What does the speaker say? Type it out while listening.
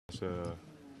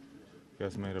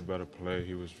Guess made a better play.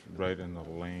 He was right in the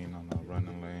lane, on the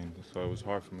running lane, so it was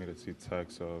hard for me to see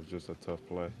Tech, so it was just a tough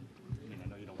play. I mean, I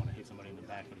know you don't want to hit somebody in the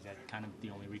back, but is that kind of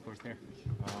the only recourse there?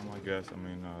 I guess,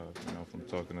 from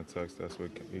talking to Tech, that's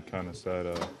what he kind of said.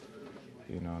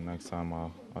 Next time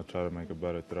I'll try to make a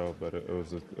better throw, but it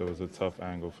was a tough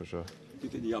angle for sure. Do you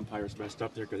think the umpires messed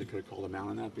up there because they could have called him out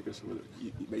on that because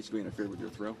he basically interfered with your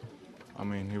throw? I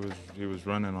mean, he was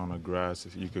running on the grass.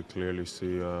 You could clearly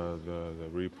see the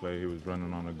replay. He was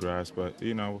running on the grass, but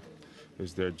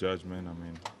it's their judgment. I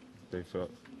mean, they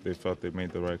felt they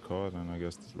made the right call, and I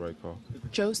guess it's the right call.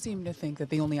 Joe seemed to think that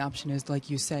the only option is, like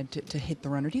you said, to hit the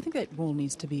runner. Do you think that rule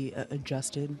needs to be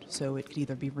adjusted so it could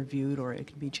either be reviewed or it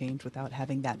can be changed without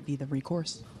having that be the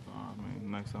recourse?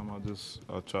 Next time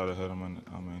I'll try to hit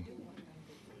him.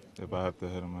 If I have to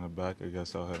hit him in the back, I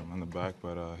guess I'll hit him in the back.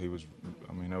 But it was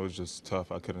just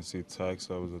tough. I couldn't see Tech,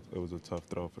 so it was a tough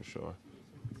throw for sure.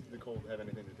 Did the cold have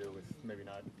anything to do with maybe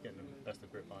not getting the best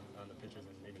of grip on the pitches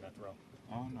and maybe not throw?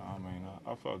 Oh no,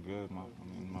 I felt good.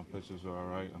 My pitches were all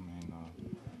right.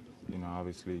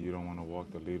 Obviously you don't want to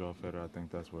walk the leadoff hitter. I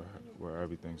think that's where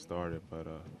everything started. But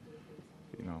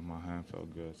my hand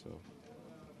felt good. So.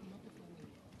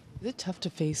 Is it tough to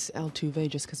face Altuve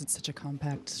just because it's such a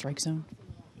compact strike zone?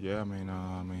 Yeah,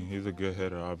 he's a good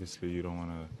hitter. Obviously, you don't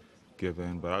want to give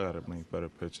in, but I got to make better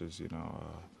pitches. You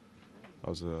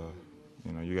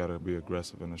got to be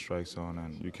aggressive in the strike zone,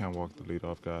 and you can't walk the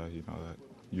leadoff guy. That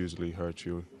usually hurts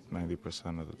you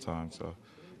 90% of the time. So,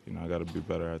 I got to be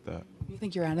better at that. You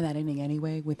think you're out of that inning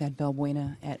anyway with that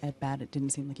Valbuena at bat? It didn't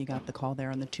seem like you got the call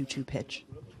there on the 2-2 pitch.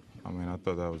 I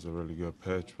thought that was a really good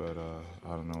pitch, but I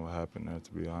don't know what happened there,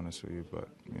 to be honest with you. But,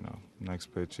 next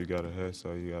pitch you got to hit,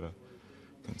 so you got to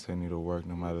continue to work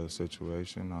no matter the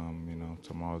situation.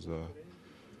 Tomorrow's a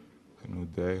new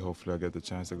day. Hopefully I get the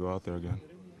chance to go out there again.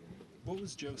 What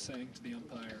was Joe saying to the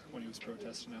umpire when he was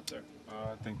protesting out there?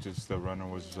 I think just the runner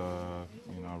was,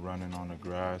 running on the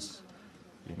grass.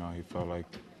 He felt like,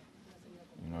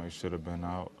 he should have been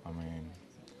out.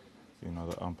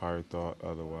 The umpire thought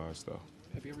otherwise, though.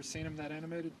 Have you ever seen him that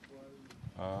animated?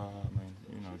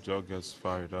 Joe gets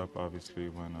fired up, obviously,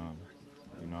 when,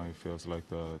 he feels like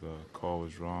the call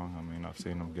was wrong. I've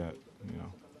seen him get,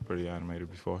 pretty animated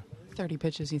before. 30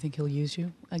 pitches, you think he'll use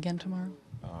you again tomorrow?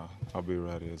 I'll be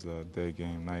ready. It's a day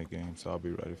game, night game, so I'll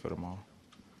be ready for tomorrow.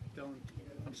 Dellin,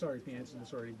 I'm sorry if you answered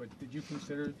this already, but did you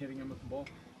consider hitting him with the ball?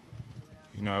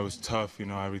 It was tough.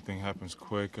 Everything happens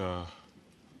quick.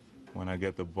 When I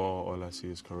get the ball, all I see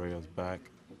is Correa's back.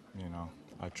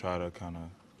 I try to kind of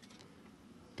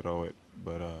throw it,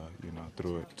 but,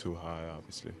 threw it too high,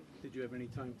 obviously. Did you have any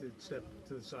time to step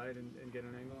to the side and get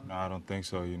an angle on it? No, I don't think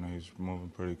so. He's moving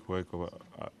pretty quick.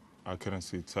 I couldn't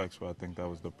see Tech, so I think that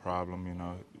was the problem.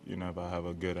 If I have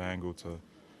a good angle to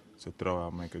throw,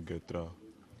 I'll make a good throw.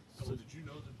 So did you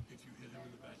know that if you hit him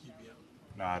in the back, he'd be out?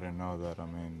 No, I didn't know that.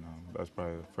 That's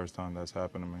probably the first time that's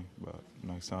happened to me, but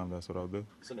next time that's what I'll do.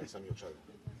 So next time you'll try to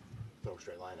throw a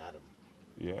straight line at him?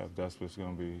 Yeah, if that's what's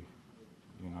going to be,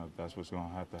 if that's what's going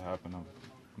to have to happen, I'll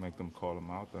make them call him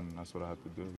out, then that's what I have to do.